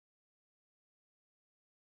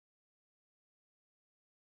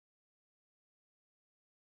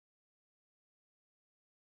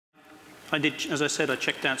I did, as I said, I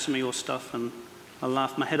checked out some of your stuff and I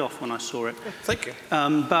laughed my head off when I saw it. Thank you.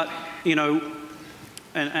 But, you know,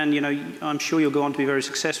 and you know, I'm sure you'll go on to be very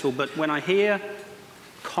successful, but when I hear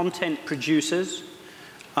content producers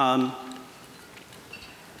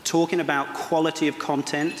talking about quality of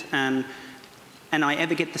content and I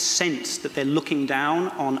ever get the sense that they're looking down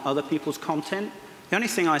on other people's content, the only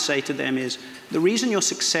thing I say to them is, the reason you're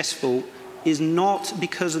successful is not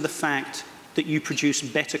because of the fact that you produce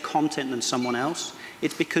better content than someone else.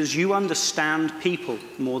 It's because you understand people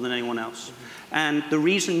more than anyone else. And the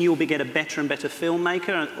reason you'll get a better and better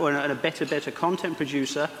filmmaker or a better content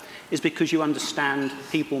producer is because you understand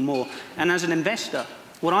people more. And as an investor,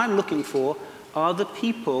 what I'm looking for are the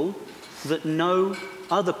people that know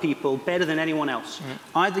other people better than anyone else.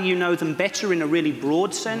 Either you know them better in a really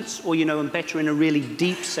broad sense, or you know them better in a really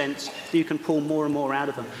deep sense that you can pull more and more out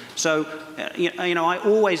of them. So, you know, I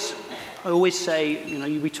always say, you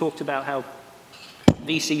know, we talked about how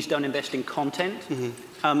VCs don't invest in content.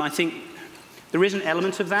 I think there is an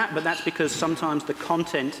element of that, but that's because sometimes the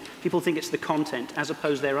content, people think it's the content as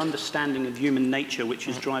opposed to their understanding of human nature, which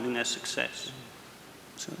is driving their success.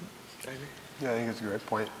 So. Yeah, I think it's a great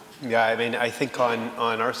point. Yeah, I mean, I think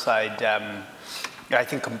on our side, I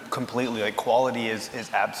think completely, like, quality is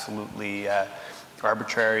absolutely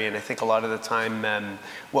arbitrary, and I think a lot of the time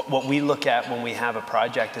what we look at when we have a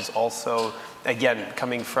project is also, again,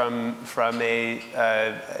 coming from a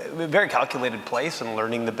very calculated place and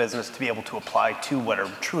learning the business to be able to apply to what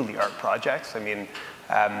are truly art projects. I mean,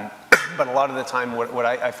 but a lot of the time what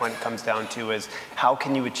I find it comes down to is how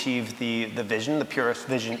can you achieve the vision, the purest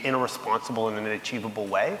vision, in a responsible and an achievable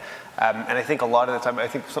way. And I think a lot of the time, I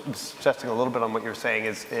think suggesting a little bit on what you're saying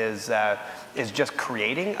is just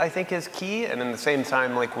creating, I think, is key. And in the same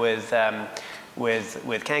time, like with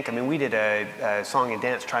Kank, I mean, we did a song and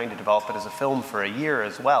dance trying to develop it as a film for a year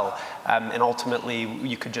as well. And ultimately,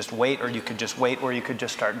 you could just wait, or you could just wait, or you could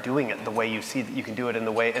just start doing it the way you see that you can do it in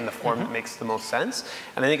the form that makes the most sense.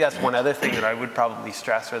 And I think that's one other thing that I would probably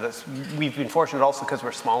stress, or that we've been fortunate also because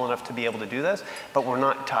we're small enough to be able to do this, but we're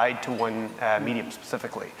not tied to one medium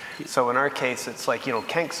specifically. So in our case, it's like, you know,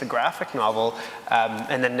 Kank's a graphic novel,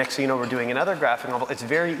 and then next thing you know, we're doing another graphic novel. It's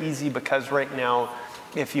very easy because right now,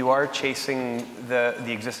 if you are chasing the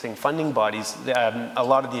existing funding bodies, a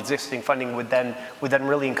lot of the existing funding would then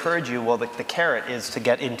really encourage you, well, the carrot is to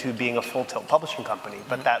get into being a full-tilt publishing company,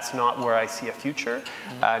 but that's not where I see a future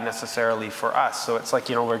necessarily for us. So it's like,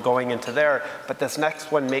 you know, we're going into there, but this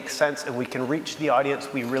next one makes sense and we can reach the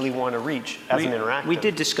audience we really want to reach as an interactive. We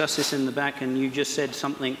did discuss this in the back, and you just said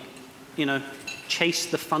something, you know, chase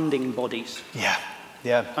the funding bodies. Yeah,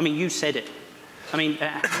 yeah. I mean, you said it. I mean,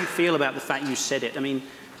 how do you feel about the fact you said it? I mean,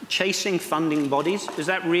 chasing funding bodies, is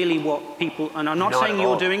that really what people, and I'm not saying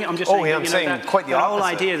you're doing it, I'm just saying, I'm saying that, quite the that opposite. whole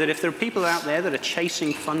idea that if there are people out there that are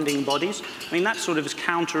chasing funding bodies, I mean, that sort of is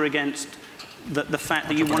counter against the fact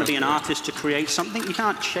that you want to be an artist to create something. You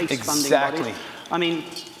can't chase funding bodies. I mean,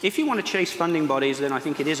 if you want to chase funding bodies, then I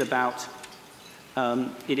think it is about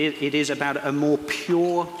it is about a more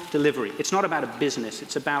pure delivery. It's not about a business.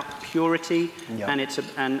 It's about purity, and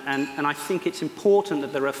I think it's important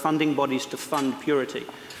that there are funding bodies to fund purity,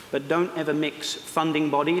 but don't ever mix funding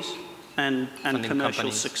bodies and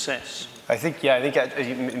commercial success. I think, yeah,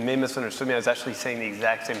 you may have misunderstood me. I was actually saying the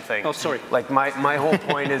exact same thing. Oh, sorry. Like my whole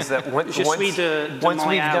point is that once we've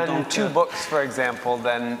done 2 books, for example,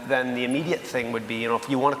 then the immediate thing would be, you know, if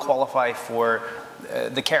you want to qualify for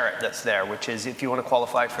the carrot that's there, which is if you want to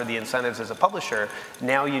qualify for the incentives as a publisher,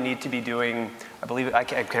 now you need to be doing, I believe, I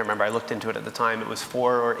can't remember, I looked into it at the time, it was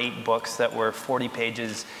 4 or 8 books that were 40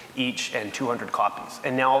 pages each and 200 copies.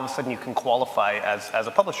 And now all of a sudden you can qualify as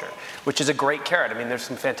a publisher, which is a great carrot. I mean, there's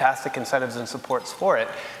some fantastic incentives and supports for it.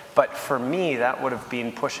 But for me, that would have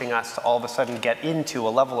been pushing us to all of a sudden get into a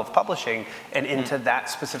level of publishing and into that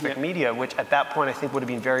specific media, which at that point I think would have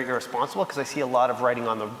been very irresponsible, because I see a lot of writing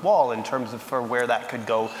on the wall in terms of for where that could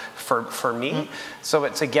go for me. So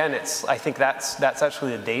it's, again, I think that's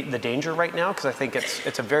actually the danger right now, because I think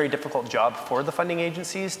it's a very difficult job for the funding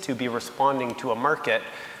agencies to be responding to a market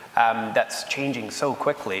that's changing so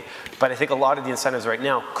quickly. But I think a lot of the incentives right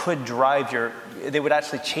now could drive they would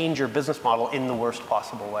actually change your business model in the worst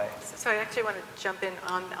possible way. So I actually want to jump in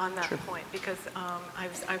on that point, because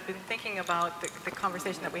I've been thinking about the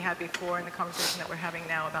conversation that we had before and the conversation that we're having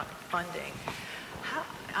now about funding.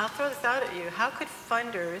 I'll throw this out at you. How could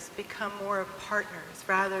funders become more of partners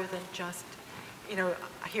rather than just, you know,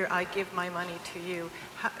 here, I give my money to you?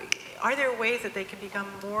 Are there ways that they can become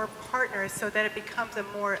more partners so that it becomes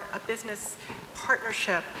a business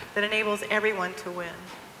partnership that enables everyone to win?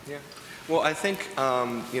 Yeah. Well, I think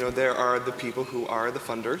there are the people who are the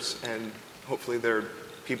funders, and hopefully they're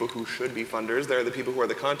people who should be funders. There are the people who are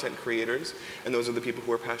the content creators, and those are the people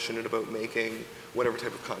who are passionate about making whatever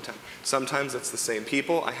type of content. Sometimes it's the same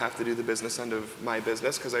people. I have to do the business end of my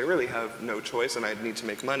business because I really have no choice and I need to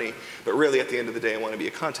make money. But really, at the end of the day, I want to be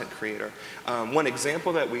a content creator. One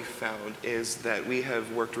example that we found is that we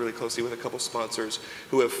have worked really closely with a couple sponsors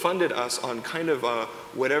who have funded us on kind of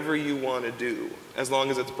whatever you want to do, as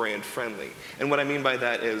long as it's brand friendly. And what I mean by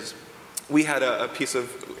that is, we had a piece of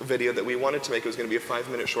video that we wanted to make. It was going to be a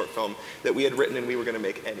 5-minute short film that we had written and we were going to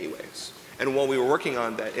make anyways. And while we were working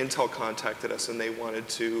on that, Intel contacted us and they wanted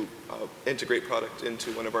to integrate product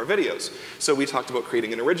into one of our videos. So we talked about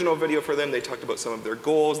creating an original video for them. They talked about some of their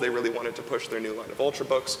goals. They really wanted to push their new line of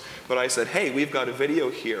Ultrabooks. But I said, hey, we've got a video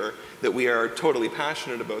here that we are totally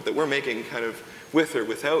passionate about, that we're making kind of with or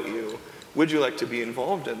without you. Would you like to be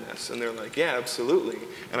involved in this? And they're like, yeah, absolutely.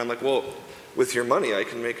 And I'm like, well, with your money, I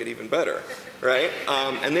can make it even better, right?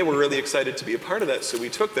 And they were really excited to be a part of that, so we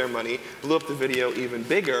took their money, blew up the video even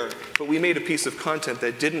bigger, but we made a piece of content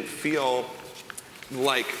that didn't feel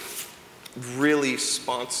like really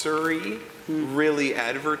sponsory, really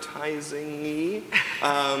advertising-y.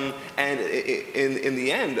 And in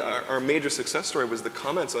the end, our major success story was the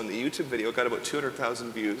comments on the YouTube video. It got about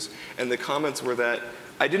 200,000 views, and the comments were that,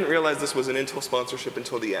 I didn't realize this was an Intel sponsorship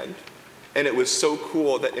until the end. And it was so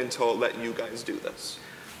cool that Intel let you guys do this.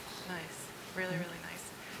 Nice. Really, really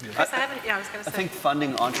nice. Chris, I was going to say. I think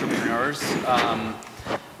funding entrepreneurs,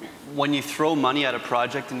 when you throw money at a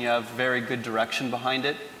project and you have very good direction behind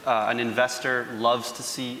it, an investor loves to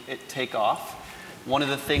see it take off. One of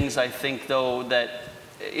the things I think, though, that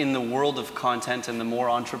in the world of content, and the more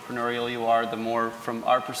entrepreneurial you are, the more, from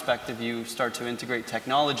our perspective, you start to integrate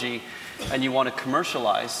technology and you want to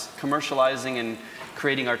commercialize. Commercializing and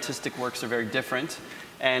creating artistic works are very different.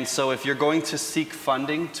 And so if you're going to seek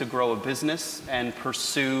funding to grow a business and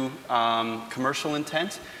pursue commercial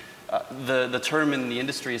intent, the term in the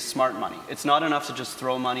industry is smart money. It's not enough to just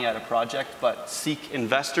throw money at a project, but seek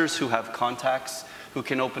investors who have contacts, who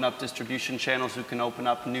can open up distribution channels, who can open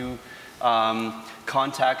up new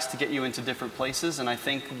contacts to get you into different places. And I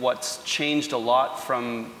think what's changed a lot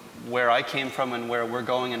from where I came from and where we're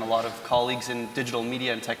going, and a lot of colleagues in digital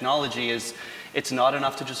media and technology, is it's not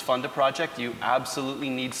enough to just fund a project. You absolutely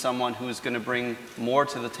need someone who is going to bring more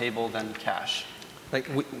to the table than cash. Like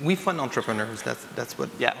we fund entrepreneurs. That's what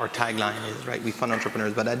our tagline is, right? We fund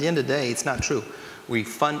entrepreneurs. But at the end of the day, it's not true. We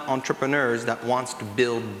fund entrepreneurs that wants to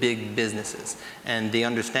build big businesses, and they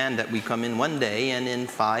understand that we come in one day, and in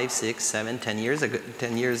 5, 6, 7, 10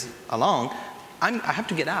 years along, I have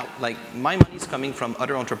to get out. Like, my money's coming from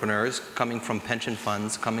other entrepreneurs, coming from pension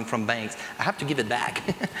funds, coming from banks. I have to give it back.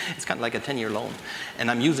 It's kind of like a 10-year loan, and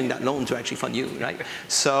I'm using that loan to actually fund you, right?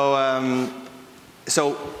 So,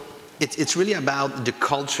 it's really about the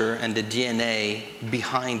culture and the DNA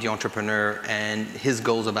behind the entrepreneur and his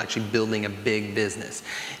goals of actually building a big business.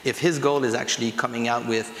 If his goal is actually coming out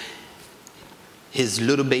with his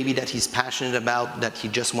little baby that he's passionate about, that he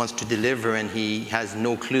just wants to deliver, and he has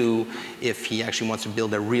no clue if he actually wants to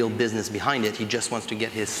build a real business behind it, he just wants to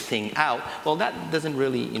get his thing out, well, that doesn't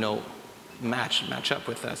really, match up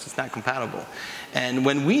with us. It's not compatible. And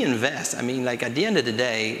when we invest, I mean, like, at the end of the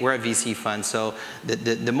day, we're a VC fund, so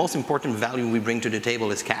the most important value we bring to the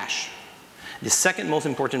table is cash. The second most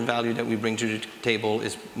important value that we bring to the table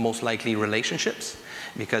is most likely relationships,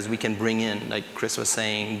 because we can bring in, like Chris was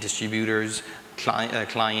saying, distributors,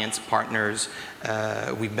 clients, partners.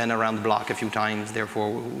 We've been around the block a few times,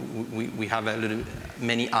 therefore we have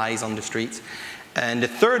many eyes on the streets. And the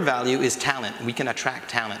third value is talent. We can attract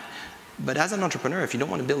talent. But as an entrepreneur, if you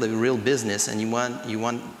don't want to build a real business and you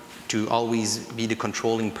want to always be the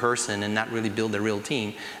controlling person and not really build a real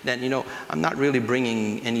team, then I'm not really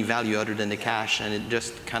bringing any value other than the cash, and it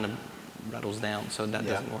just kind of rattles down, so that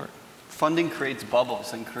doesn't work. Funding creates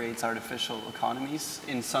bubbles and creates artificial economies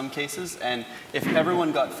in some cases, and if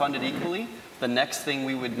everyone got funded equally, the next thing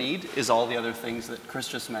we would need is all the other things that Chris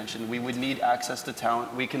just mentioned. We would need access to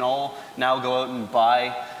talent. We can all now go out and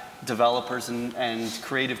buy developers and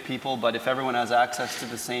creative people, but if everyone has access to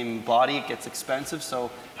the same body, it gets expensive,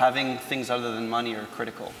 so having things other than money are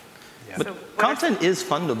critical. Yeah. But so content is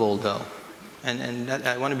fundable, though, and that,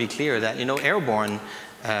 I want to be clear that, Airborne,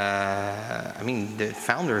 I mean, the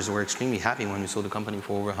founders were extremely happy when we sold the company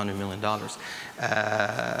for over $100 million.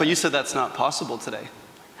 But you said that's not possible today.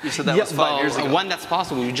 You said that was 5 years ago. One, that's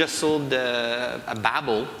possible. We just sold a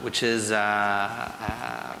Babel, which is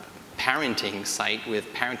parenting site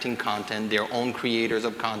with parenting content, their own creators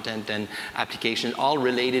of content and applications, all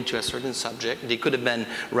related to a certain subject. They could have been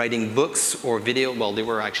writing books or video. Well, they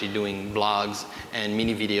were actually doing blogs and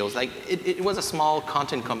mini videos. Like it was a small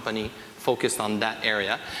content company focused on that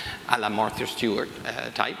area, a la Martha Stewart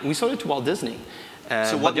type. We sold it to Walt Disney.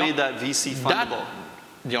 So what made that VC fundable?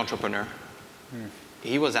 The entrepreneur.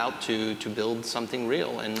 He was out to build something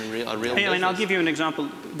real and a real business. I mean, I'll give you an example.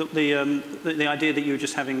 The idea that you were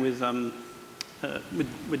just having with not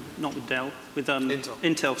with Dell, with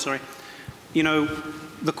Intel, sorry. You know,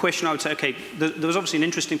 the question I would say, okay, there was obviously an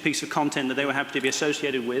interesting piece of content that they were happy to be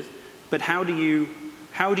associated with, but how do you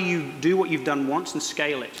do what you've done once and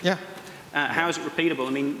scale it? Yeah. How is it repeatable?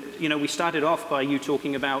 I mean, you know, we started off by you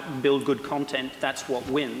talking about build good content, that's what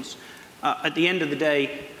wins. At the end of the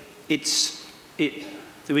day,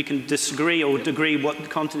 we can disagree or agree what the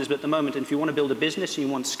content is, but at the moment, if you want to build a business and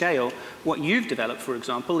you want scale, what you've developed, for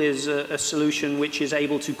example, is a solution which is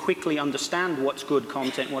able to quickly understand what's good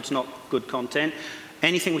content, what's not good content.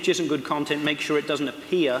 Anything which isn't good content, make sure it doesn't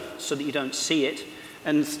appear so that you don't see it.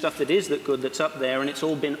 And the stuff that is good that's up there, and it's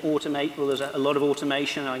all been automated. Well, there's a lot of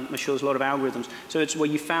automation. I'm sure there's a lot of algorithms. So it's where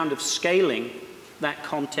you found of scaling that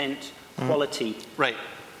content quality. Right.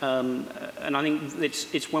 And I think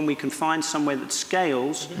it's when we can find somewhere that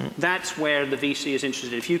scales, that's where the VC is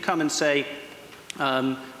interested. If you come and say,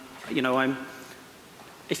 you know,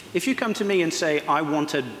 if you come to me and say, I want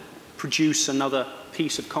to produce another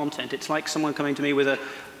piece of content, it's like someone coming to me with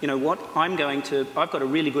you know what, I've got a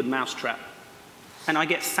really good mousetrap. And I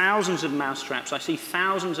get thousands of mousetraps. I see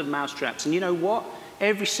thousands of mousetraps. And you know what?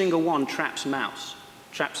 Every single one traps mice.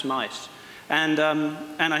 And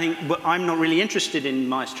I think, but I'm not really interested in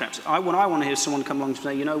mice traps. What I want to hear is someone come along and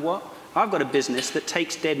say, you know what? I've got a business that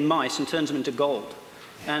takes dead mice and turns them into gold.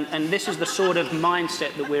 And this is the sort of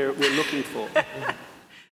mindset that we're looking for.